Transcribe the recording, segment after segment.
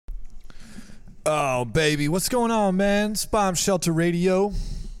Oh, baby. What's going on, man? It's Bomb Shelter Radio.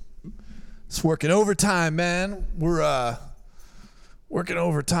 It's working overtime, man. We're working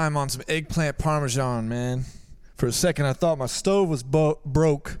overtime on some eggplant parmesan, man. For a second, I thought my stove was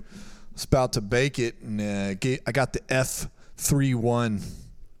broke. I was about to bake it, and I got the F31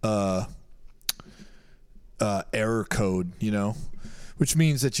 error code, you know, which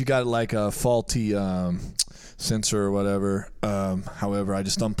means that you got like a faulty sensor or whatever. However, I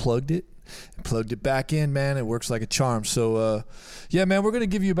just unplugged it and plugged it back in, man. It works like a charm. So, yeah, man, we're going to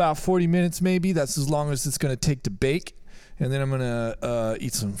give you about 40 minutes maybe. That's as long as it's going to take to bake. And then I'm going to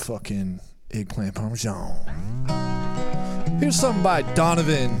eat some fucking eggplant parmesan. Here's something by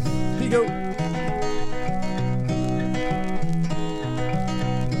Donovan. Here you go.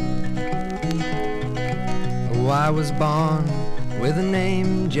 Oh, I was born with the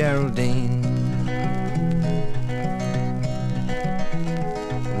name Geraldine,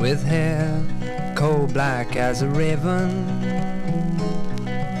 with hair coal black as a raven.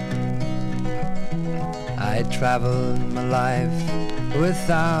 I traveled my life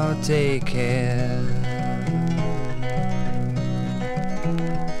without a care.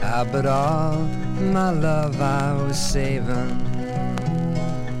 But all my love I was saving.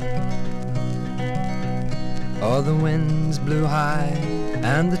 Oh, the winds blew high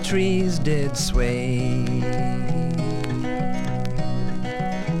and the trees did sway.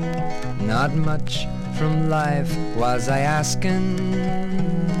 Not much from life was I asking,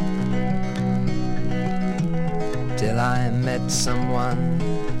 till I met someone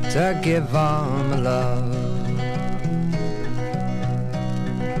to give all my love.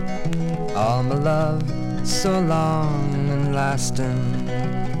 All my love so long and lasting.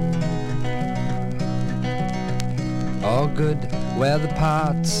 All good were the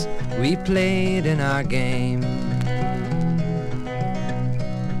parts we played in our game,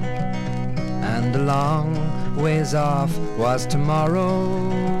 and a long ways off was tomorrow.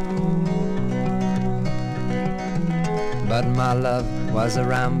 But my love was a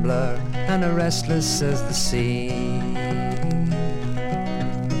rambler and a restless as the sea.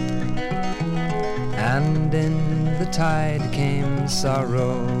 And in the tide came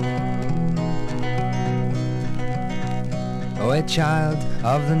sorrow. Oh, a child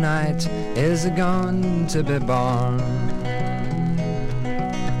of the night is going to be born.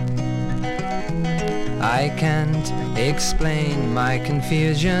 I can't explain my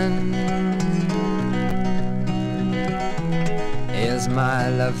confusion. Is my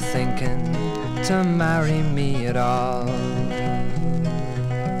love thinking to marry me at all?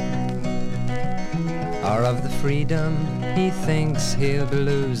 Or of the freedom he thinks he'll be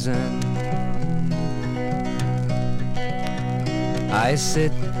losing? I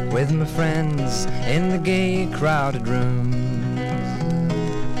sit with my friends in the gay crowded rooms.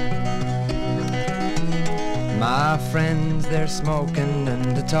 My friends, they're smoking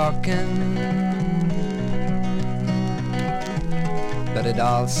and talking, but it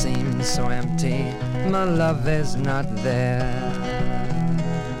all seems so empty. My love is not there.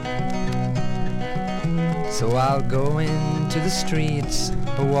 So I'll go into the streets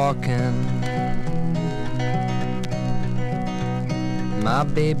walking. My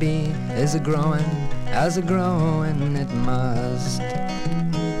baby is a-growing, as a-growing it must.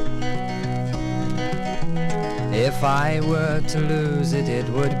 If I were to lose it, it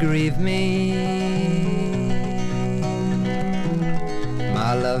would grieve me.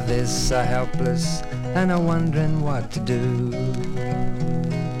 My love is so helpless and I'm wondering what to do.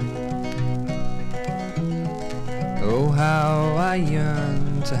 Oh, how I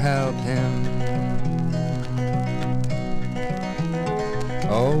yearn to help him.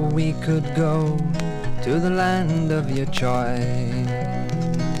 Oh, we could go to the land of your choice,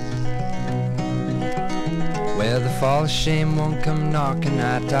 where the false shame won't come knocking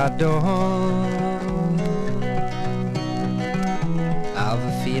at our door. I've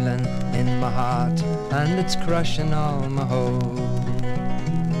a feeling in my heart and it's crushing all my hope.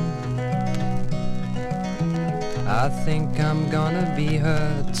 I think I'm gonna be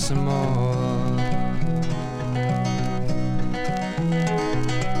hurt some more.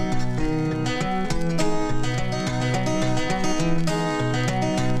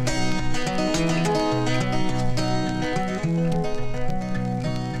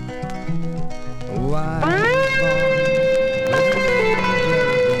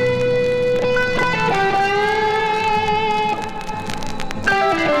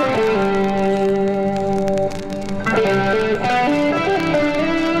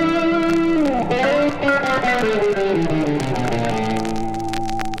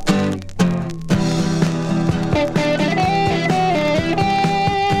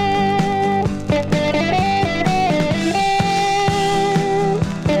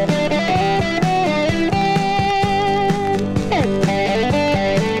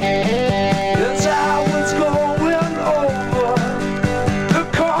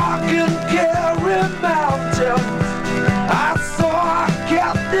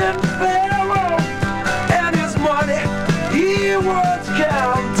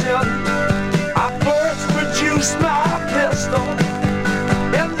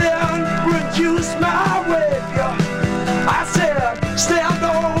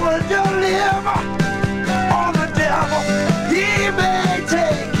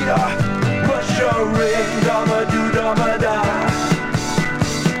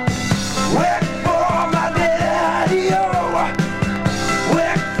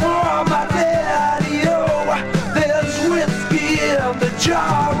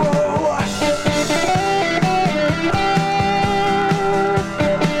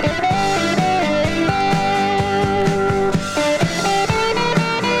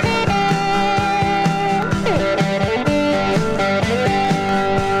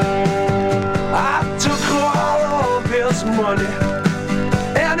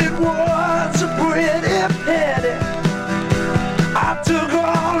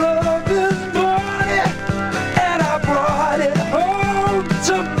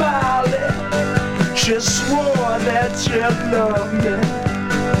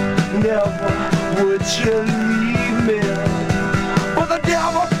 never would you leave me. But the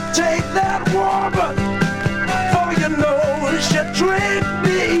devil take that woman, for you know she treat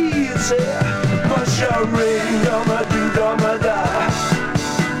me easy. But she ring, dum-a-do-dum-a-da.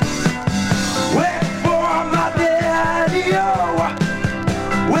 Wait for my daddy, oh.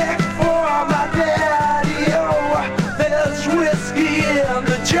 Wait for my daddy, oh. There's whiskey in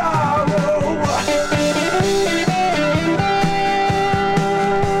the jar, oh.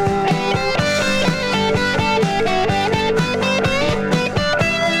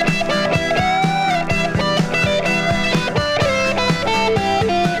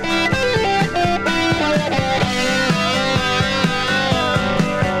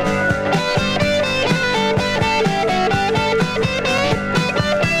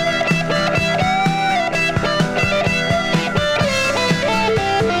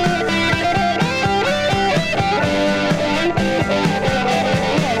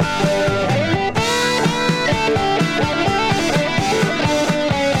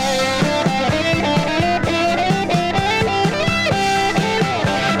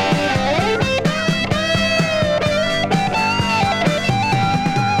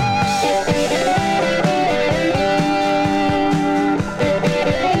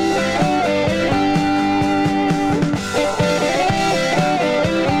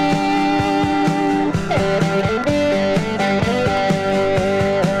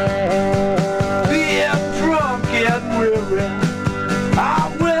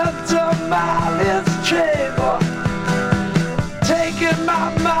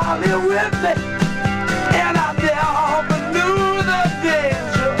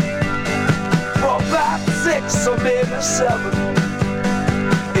 Seven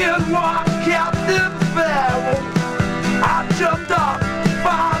in one captain barrel. I jumped up,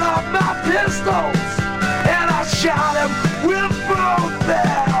 fired up my pistols, and I shot him with both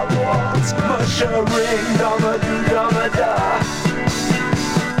barrels. Mushering, dum-a-do-dum-a-da.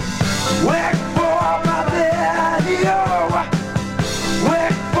 Wait for my daddy, oh.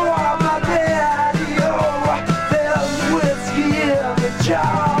 Wait for my daddy, oh. There's whiskey in the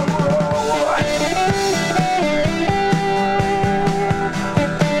jar.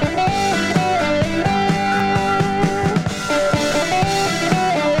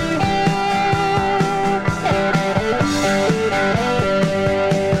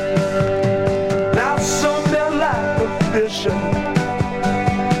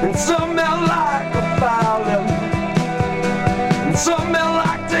 And some men like a violin, and some men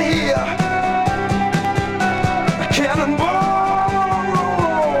like to hear a cannonball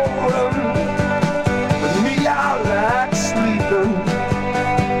rolling. But me, I like sleeping,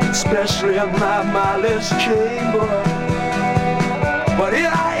 especially in my mileage chamber. But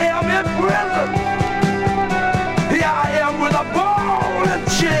here I am in prison, here I am with a ball and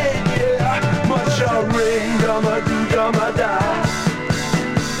chain, yeah. Much a ring, dum-a-do-dum-a-da.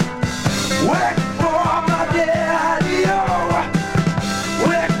 Wait for my daddy, oh.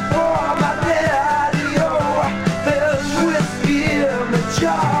 Wait for my daddy, oh. There's whiskey in the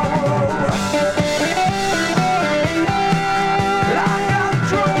jar, oh. I got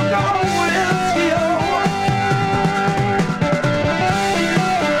drunk on whiskey, oh.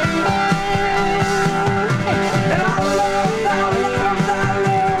 And I love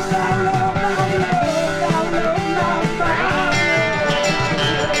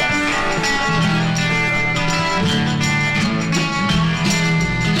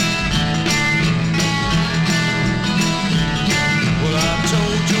Well, I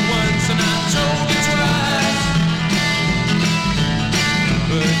told you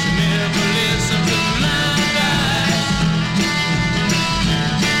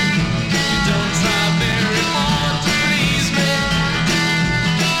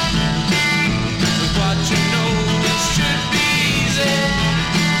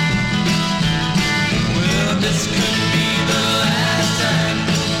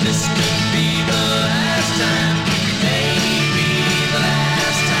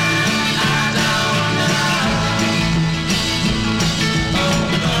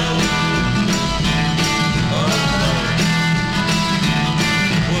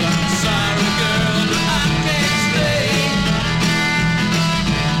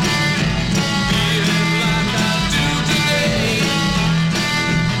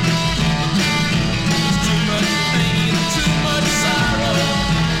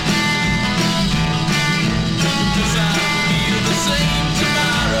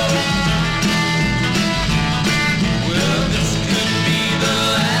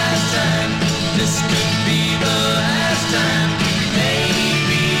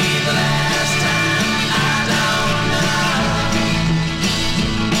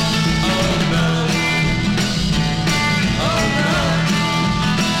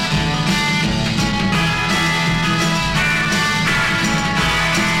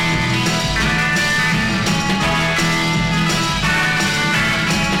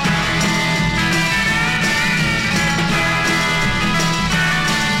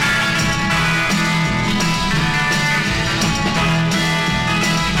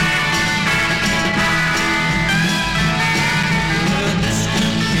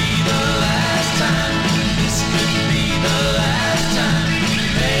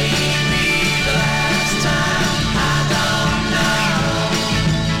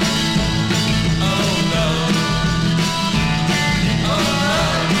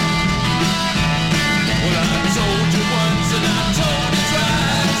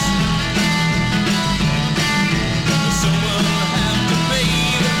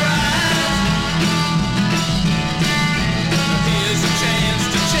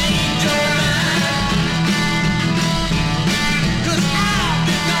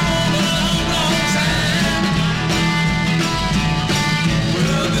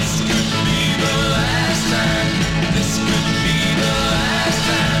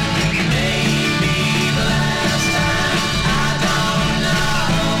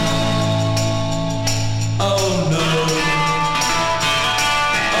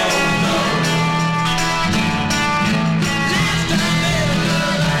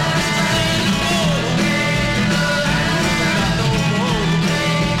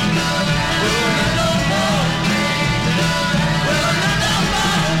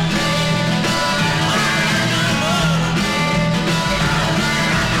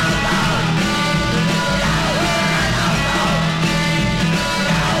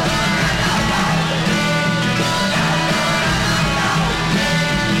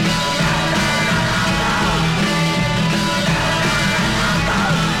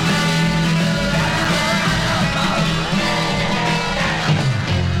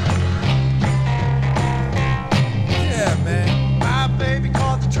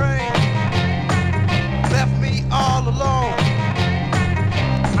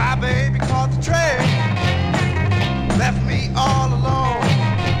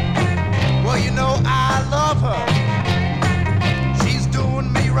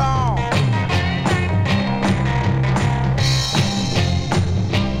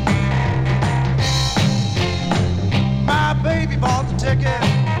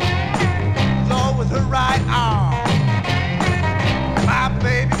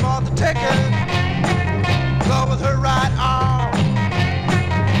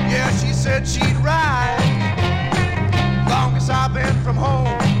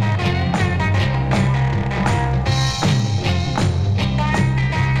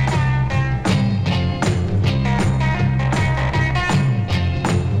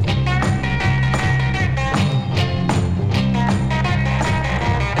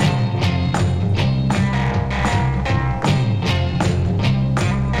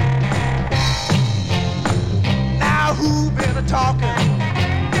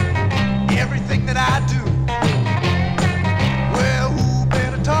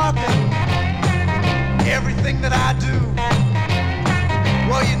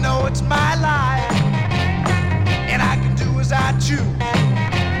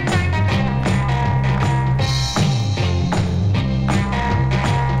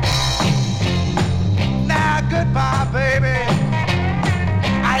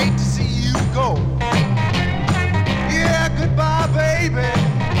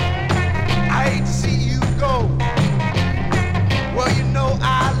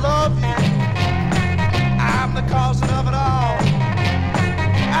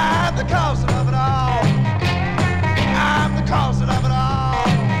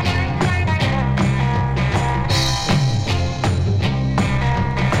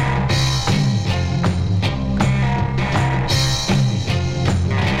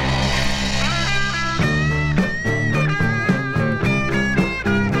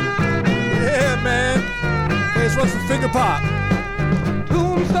finger pop.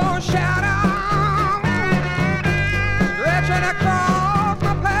 Tombstone shadow stretching across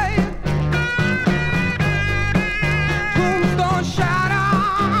my page. Tombstone shadow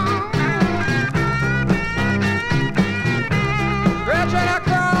stretching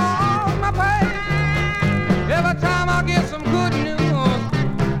across my page. Every time I get some good news,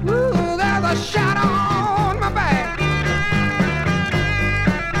 ooh, there's a shadow on my back.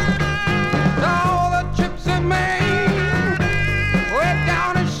 All the gypsy man way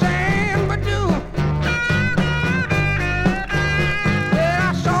down in San Badu.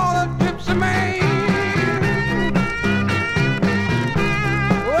 Yeah, I saw the gypsy man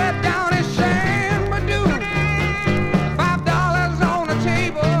way down in San Badu. $5 on the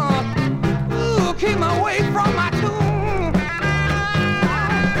table, ooh, keep me away from my tomb.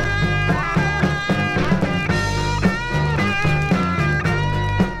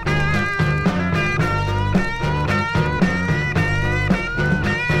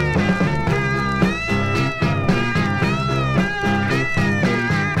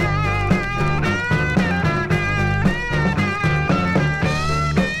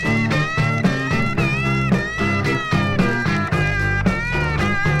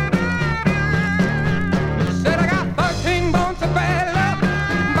 Said I got 13 months of bad luck,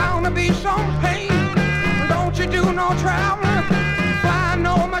 bound to be some pain. Don't you do no traveling, fly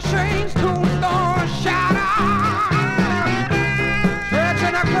no machines, tombstone shadow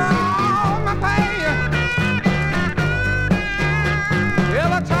stretching across my path.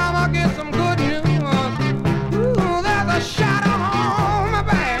 Every time I get some good news, ooh, there's a shadow on my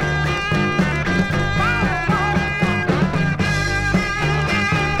back.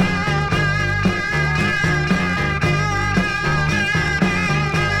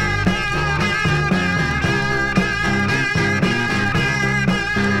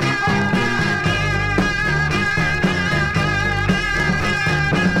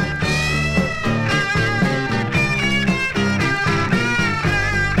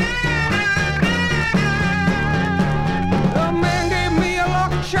 The man gave me a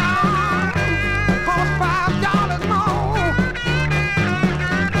lucky charm, cost $5 more.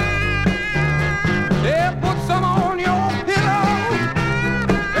 Yeah, put some on your pillow,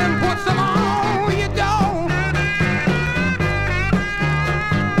 and put some on your door.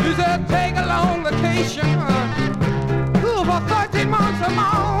 You said take a long vacation, ooh, for 13 months or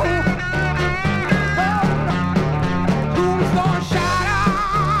more. Tombstone shadow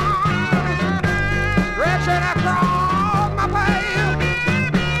stretching across my path.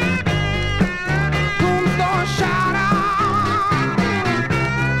 Tombstone shadow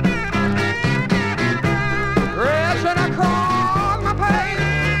stretching across my path.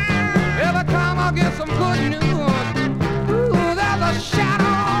 Every time I get some good news, ooh, there's a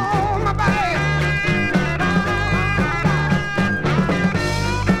shadow on my back.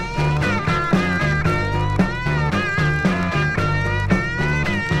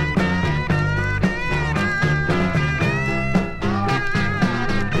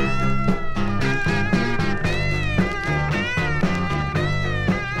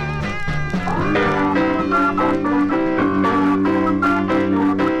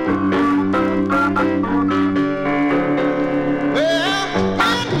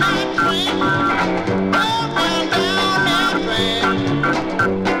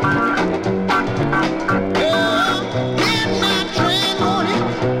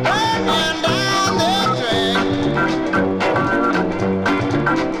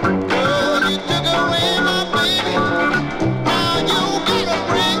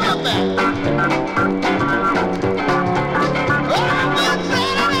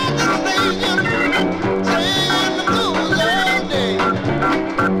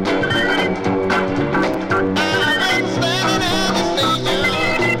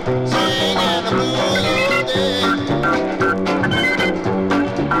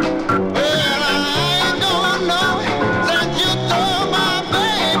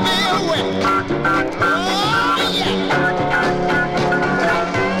 Baby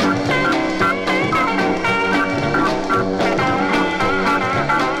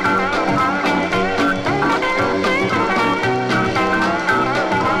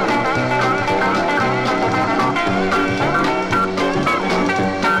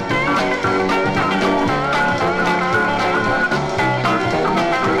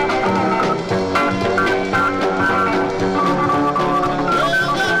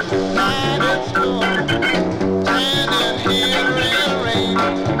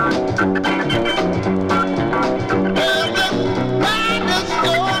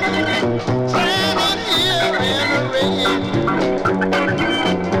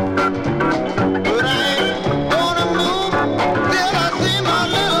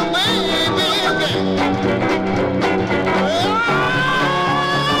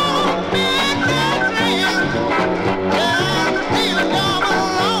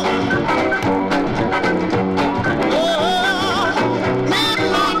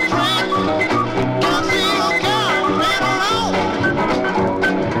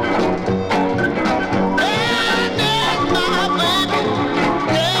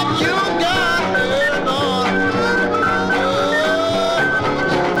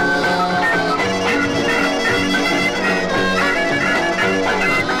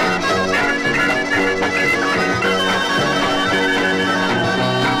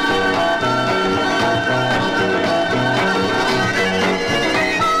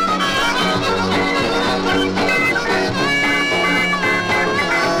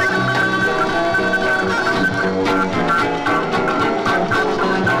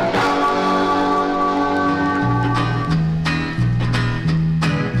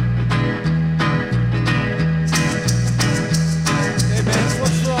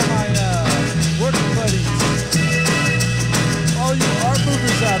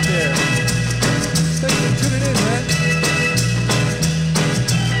out there. Thanks for tuning in, man.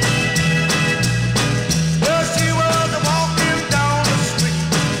 Well, she was walking down the street,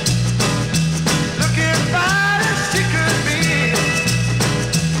 looking fine as she could be.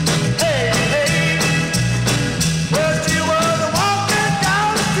 Hey, hey. Well, she was walking down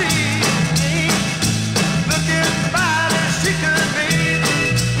the street, looking fine as she could be.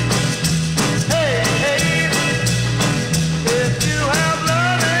 Hey, hey. If you have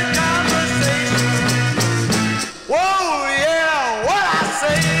loving conversation, whoa, yeah, what I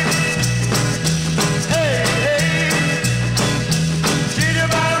say. Hey, hey, she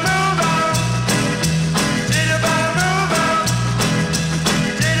about to move on. She about to move on.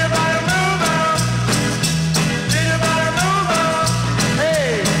 She about to move on. She about to move on.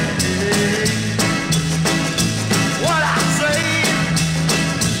 Hey, hey, what I say.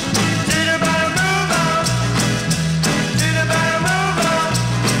 She about to move on. She about to move on.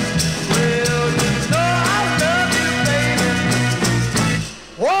 Well, you know I love you, baby.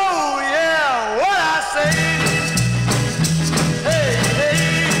 Whoa, yeah, what I say. Hey, hey.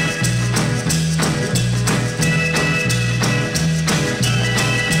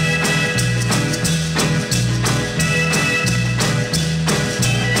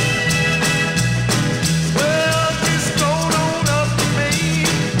 Well, she strolled on up to me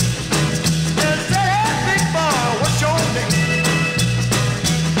and said, "Hey, big boy, what's your name?"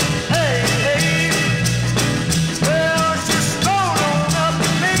 Hey, hey. Well, she strolled on up to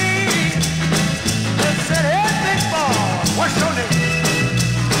me and said, "Hey, big boy, what's your name?"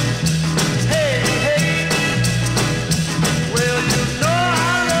 Hey, hey. Well, you know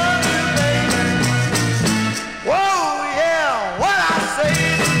I love you, baby. Whoa, yeah, what I say.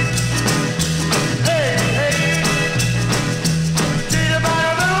 Hey, hey. She about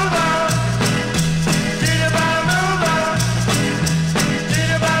to move on. She about to move on. She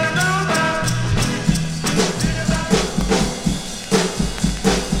about to move on.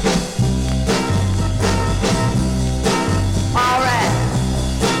 All right.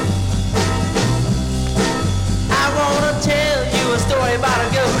 I wanna tell you a story about a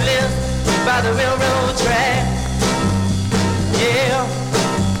girl who lives by the railroad track. Yeah.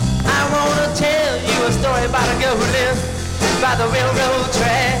 I wanna tell you a story about a girl who lives by the railroad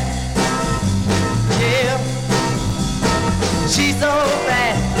track. Yeah. She's so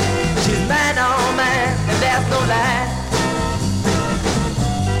bad. She's man on man, and that's no lie.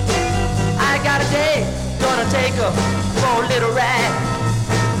 I got a date, gonna take her for a little ride.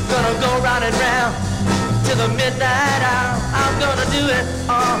 Gonna go round and round till the midnight hour. I'm gonna do it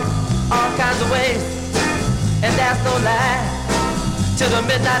all kinds of ways, and that's no lie. Till the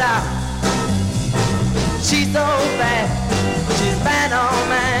midnight hour. She's so bad, she's man on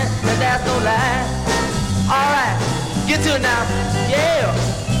man, and that's no lie. All right, get to it now, yeah.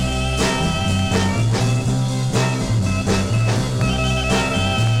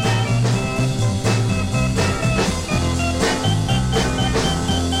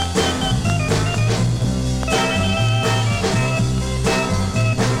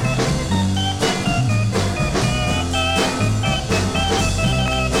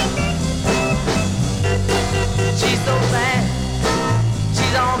 She's so bad,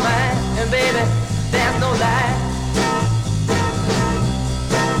 she's all mine, and baby, there's no lie.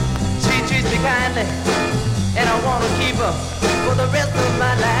 She treats me kindly, and I wanna keep her for the rest of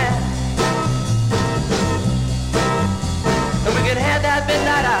my life. And we can have that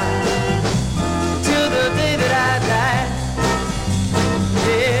midnight out till the day that I die.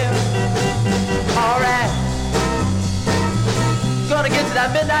 Yeah, alright. Gonna get to that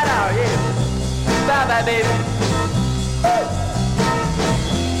midnight hour, yeah. Bye-bye, baby. Woo!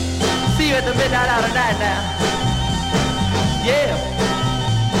 See you at the midnight hour tonight now. Yeah.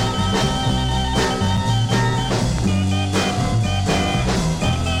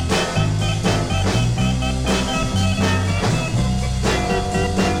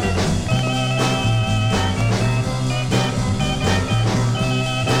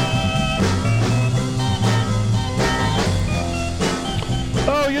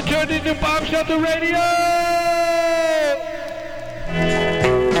 Oh, you turned into Bomb Shelter Radio!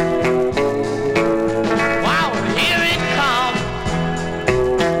 Wow, here it comes.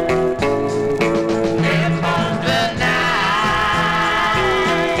 Here comes the night.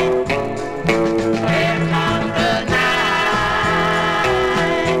 Here comes the night.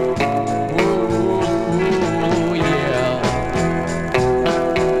 Ooh, yeah.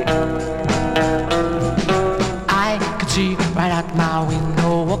 I could see right out my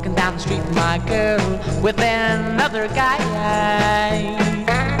window, walking down the street, my girl with another guy.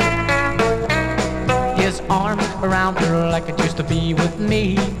 His arms around her like it used to be. be with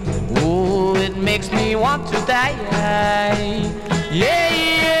me. Oh, it makes me want to die. Yeah,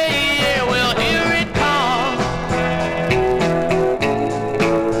 yeah, yeah, well, here it comes.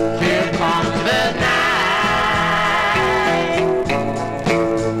 Here comes the night.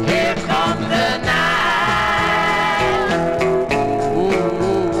 Here comes the night.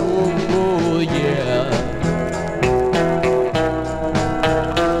 Oh, yeah.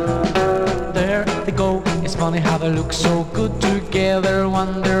 There they go. It's funny how they look so good together.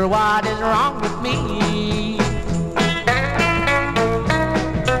 Wonder what is wrong with me.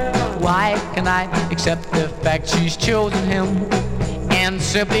 Why can I accept the fact she's chosen him and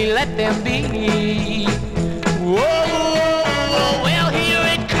simply let them be? Whoa, well, here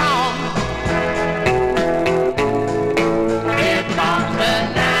it comes. Here comes the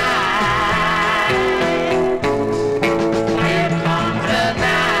night. Here comes the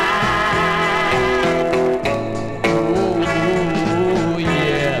night. Oh,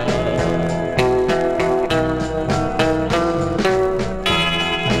 yeah.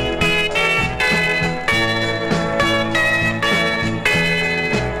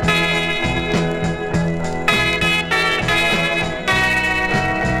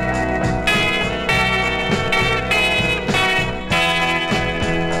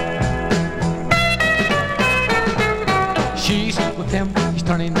 She's with him, he's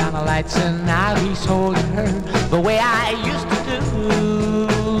turning down the lights, and now he's holding her the way I used to do.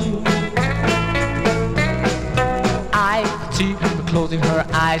 I see her closing her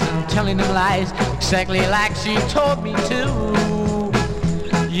eyes and telling him lies, exactly like she told me to.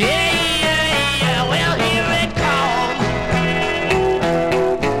 Yeah, yeah, yeah, well, here it comes.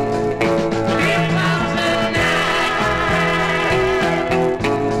 Here comes the night.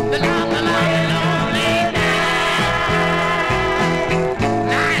 The long, lonely night.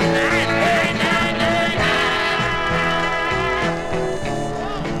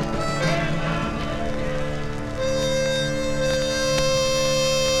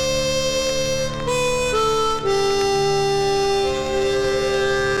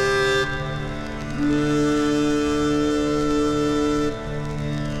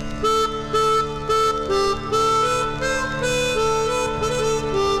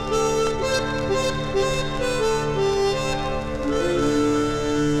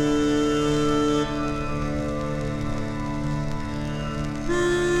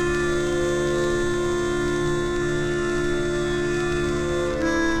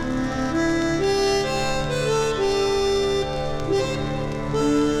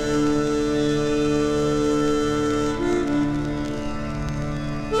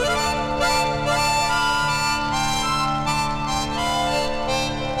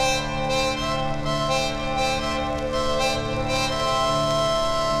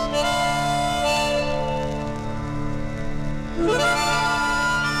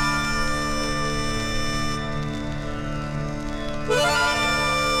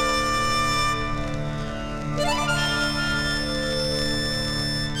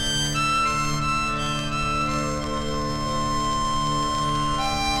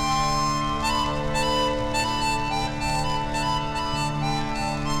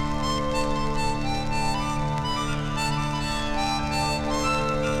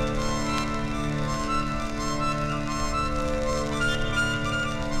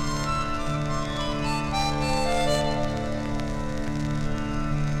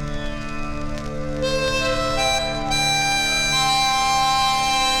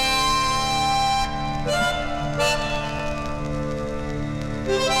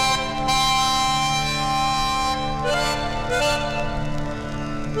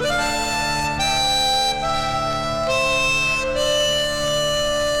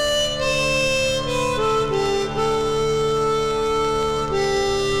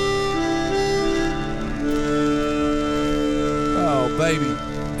 Baby.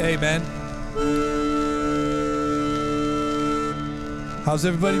 Hey, man. How's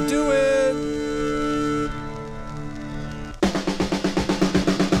everybody doing?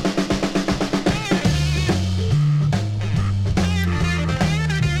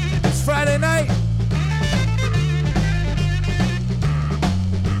 It's Friday night.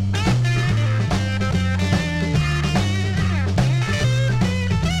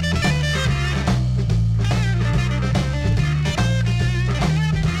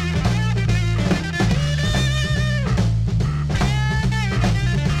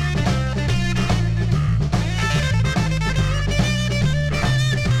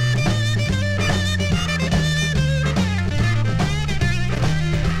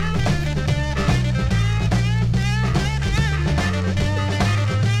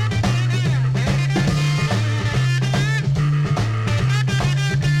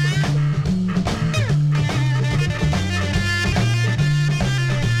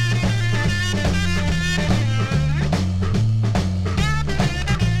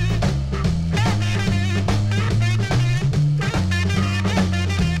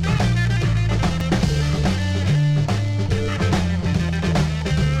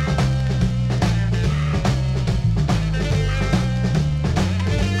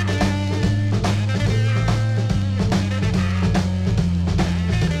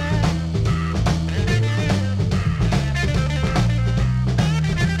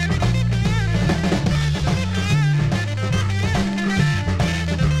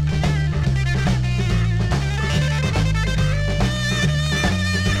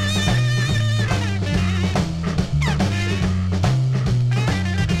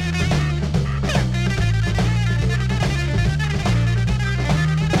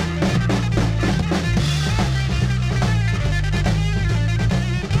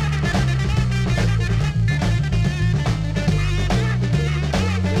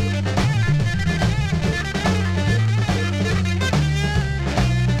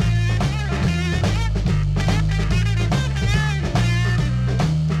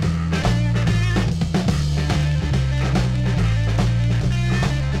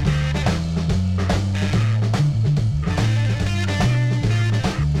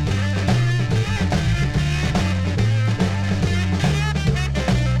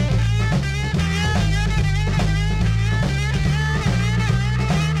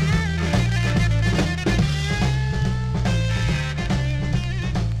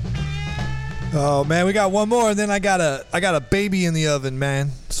 Oh man, we got one more, and then I got a baby in the oven,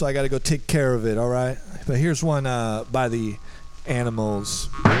 man. So I got to go take care of it. All right. But here's one by the Animals.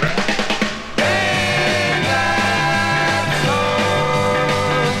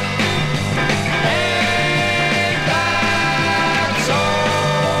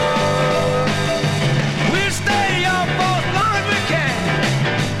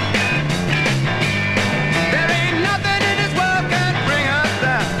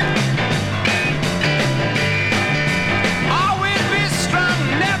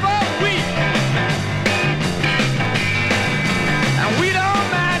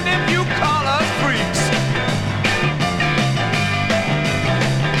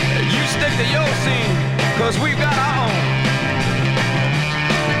 Cause we've got our own.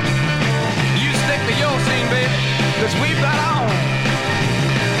 You stick to your scene, baby, cause we've got our own.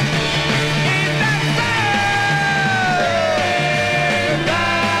 Ain't that sad? Ain't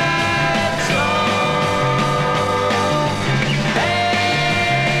that slow?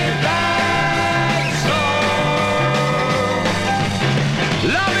 Ain't that slow?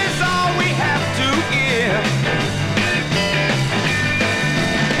 Love is all we have to give.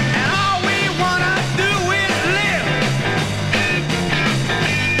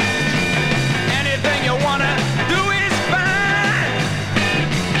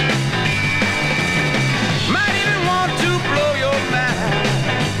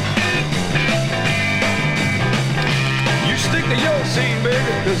 Scene,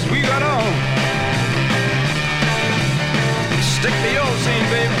 baby, cause we got on. Stick to your scene,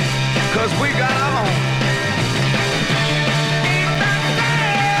 baby, cause we got on. Ain't that bad?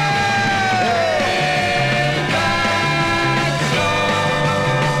 Ain't that slow?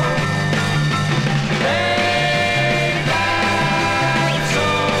 Ain't that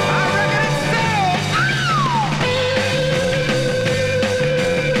slow? I reckon it's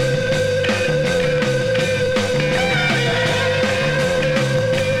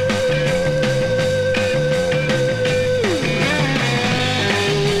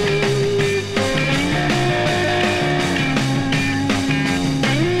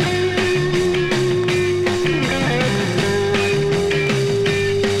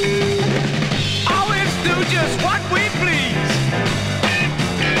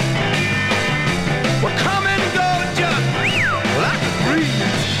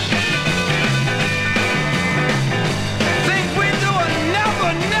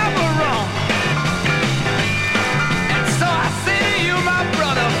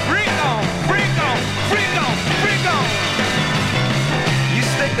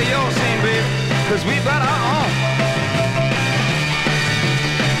cause we've got our own.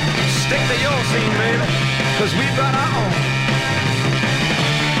 Stick to your scene, baby, cause we've got our own.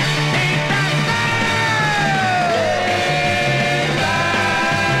 Ain't that bad? Ain't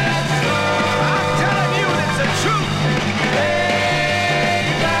that slow? I'm telling you, it's the truth.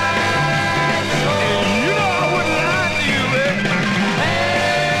 Ain't that slow? And you know I wouldn't lie to you, baby. Ain't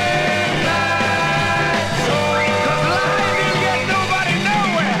that slow? Cause lying didn't get nobody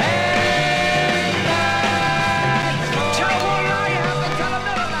nowhere.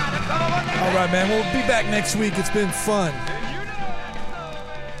 All right, man. We'll be back next week. It's been fun.